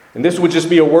 And this would just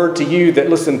be a word to you that,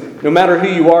 listen, no matter who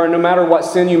you are and no matter what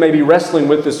sin you may be wrestling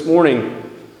with this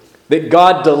morning, that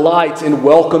God delights in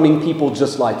welcoming people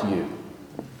just like you.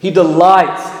 He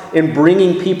delights in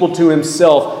bringing people to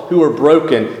Himself who are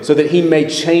broken so that He may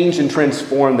change and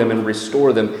transform them and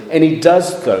restore them. And He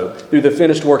does so through the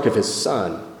finished work of His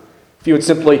Son. If you would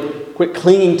simply quit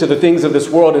clinging to the things of this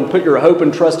world and put your hope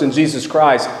and trust in Jesus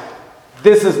Christ,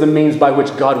 this is the means by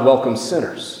which God welcomes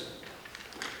sinners.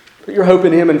 Put your hope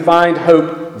in Him and find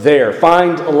hope there.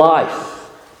 Find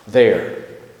life there.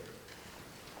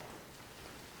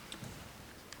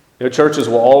 You know, churches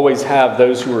will always have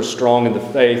those who are strong in the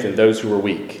faith and those who are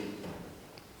weak.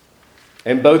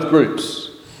 And both groups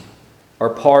are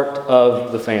part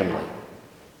of the family.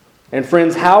 And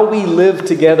friends, how we live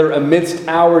together amidst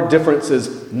our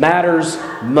differences matters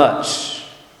much.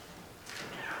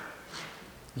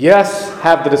 Yes,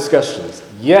 have the discussions.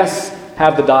 Yes,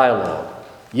 have the dialogue.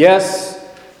 Yes,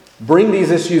 bring these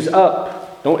issues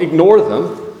up. Don't ignore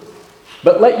them.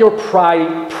 But let your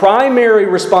primary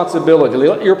responsibility,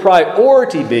 let your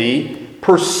priority be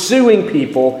pursuing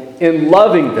people and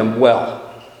loving them well.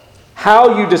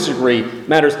 How you disagree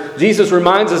matters. Jesus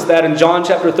reminds us that in John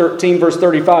chapter 13, verse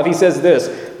 35. He says this,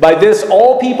 "By this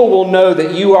all people will know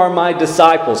that you are my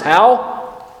disciples."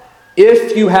 How?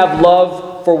 If you have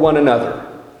love for one another.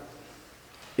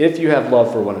 If you have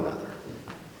love for one another.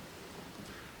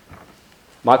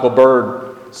 Michael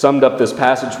Bird summed up this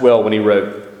passage well when he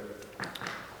wrote,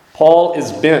 "Paul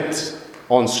is bent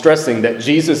on stressing that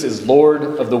Jesus is Lord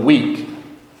of the weak,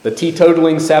 the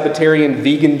teetotaling, Sabbatarian,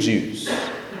 vegan Jews,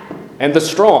 and the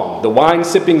strong, the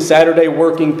wine-sipping,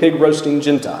 Saturday-working, pig-roasting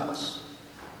Gentiles.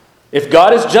 If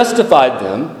God has justified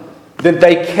them, then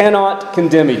they cannot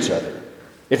condemn each other.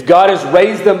 If God has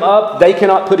raised them up, they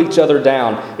cannot put each other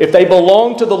down. If they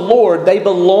belong to the Lord, they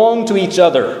belong to each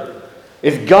other.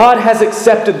 If God has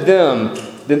accepted them,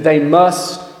 then they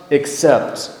must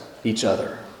accept each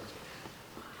other.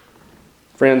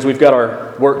 Friends, we've got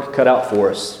our work cut out for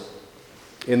us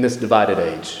in this divided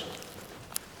age.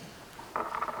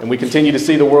 And we continue to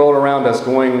see the world around us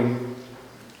going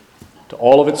to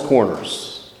all of its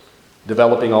corners,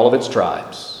 developing all of its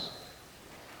tribes.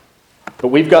 But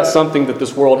we've got something that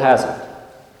this world hasn't,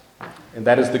 and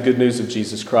that is the good news of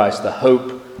Jesus Christ, the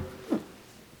hope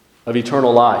of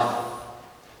eternal life,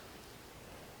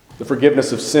 the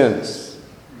forgiveness of sins.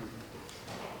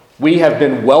 We have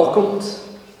been welcomed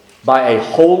by a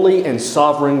holy and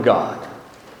sovereign God,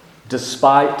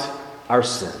 despite our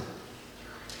sin.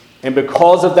 And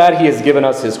because of that, He has given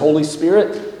us His Holy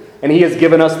Spirit, and He has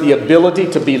given us the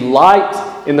ability to be light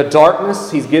in the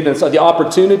darkness. He's given us the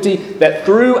opportunity that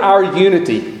through our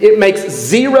unity, it makes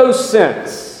zero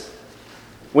sense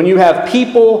when you have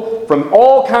people from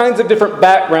all kinds of different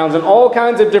backgrounds and all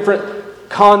kinds of different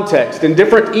contexts and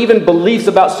different even beliefs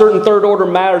about certain third-order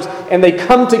matters, and they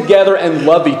come together and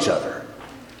love each other.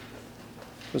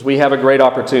 Because we have a great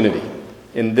opportunity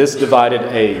in this divided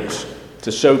age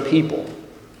to show people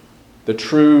the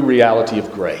true reality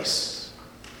of grace.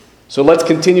 So let's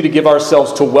continue to give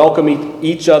ourselves to welcome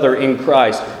each other in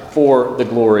Christ for the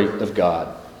glory of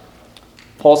God.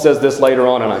 Paul says this later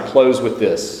on, and I close with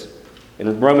this.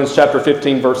 In Romans chapter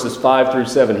 15, verses 5 through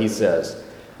 7, he says,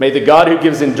 "May the God who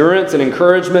gives endurance and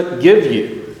encouragement give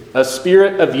you a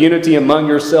spirit of unity among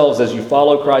yourselves as you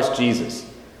follow Christ Jesus,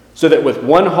 so that with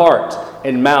one heart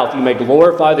and mouth you may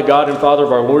glorify the God and Father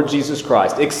of our Lord Jesus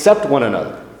Christ. Accept one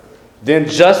another, then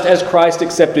just as Christ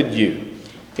accepted you,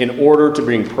 in order to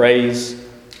bring praise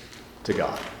to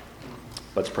God."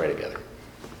 Let's pray together.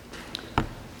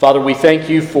 Father, we thank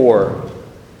you for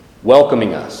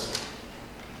welcoming us.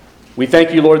 We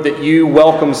thank you, Lord, that you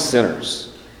welcome sinners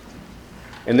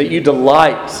and that you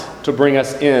delight to bring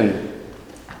us in.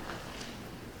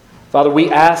 Father,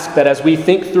 we ask that as we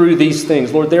think through these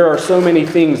things, Lord, there are so many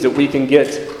things that we can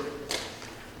get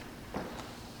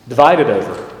divided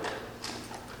over.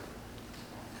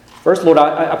 First, Lord,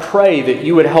 I pray that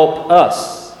you would help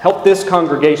us, help this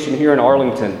congregation here in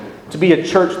Arlington to be a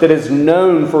church that is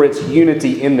known for its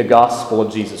unity in the gospel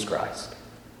of Jesus Christ.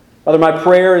 Father, my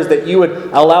prayer is that you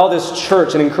would allow this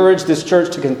church and encourage this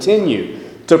church to continue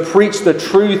to preach the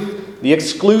truth, the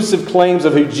exclusive claims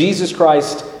of who Jesus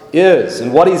Christ is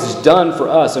and what He's done for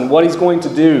us and what He's going to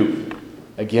do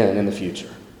again in the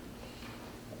future.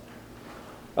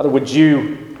 Father, would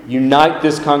you unite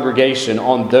this congregation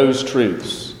on those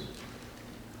truths?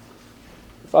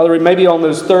 Father, it may be on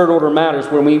those third-order matters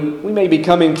where we may be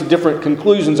coming to different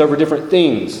conclusions over different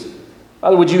things.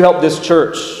 Father, would you help this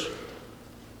church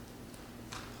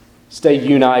stay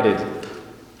united,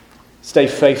 stay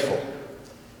faithful,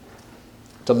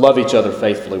 to love each other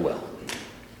faithfully well.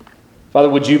 Father,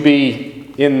 would you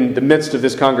be in the midst of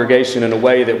this congregation in a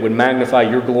way that would magnify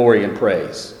your glory and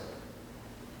praise.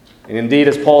 And indeed,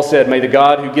 as Paul said, may the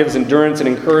God who gives endurance and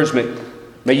encouragement,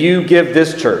 may you give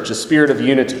this church a spirit of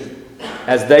unity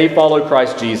as they follow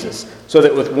Christ Jesus, so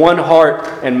that with one heart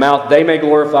and mouth they may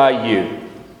glorify you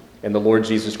and the Lord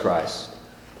Jesus Christ,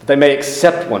 that they may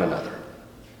accept one another.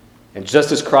 And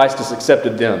just as Christ has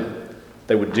accepted them,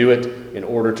 they would do it in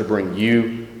order to bring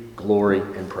you glory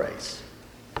and praise.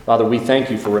 Father, we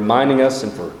thank you for reminding us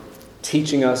and for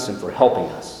teaching us and for helping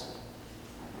us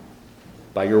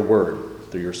by your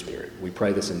word through your Spirit. We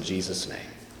pray this in Jesus' name.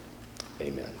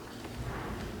 Amen.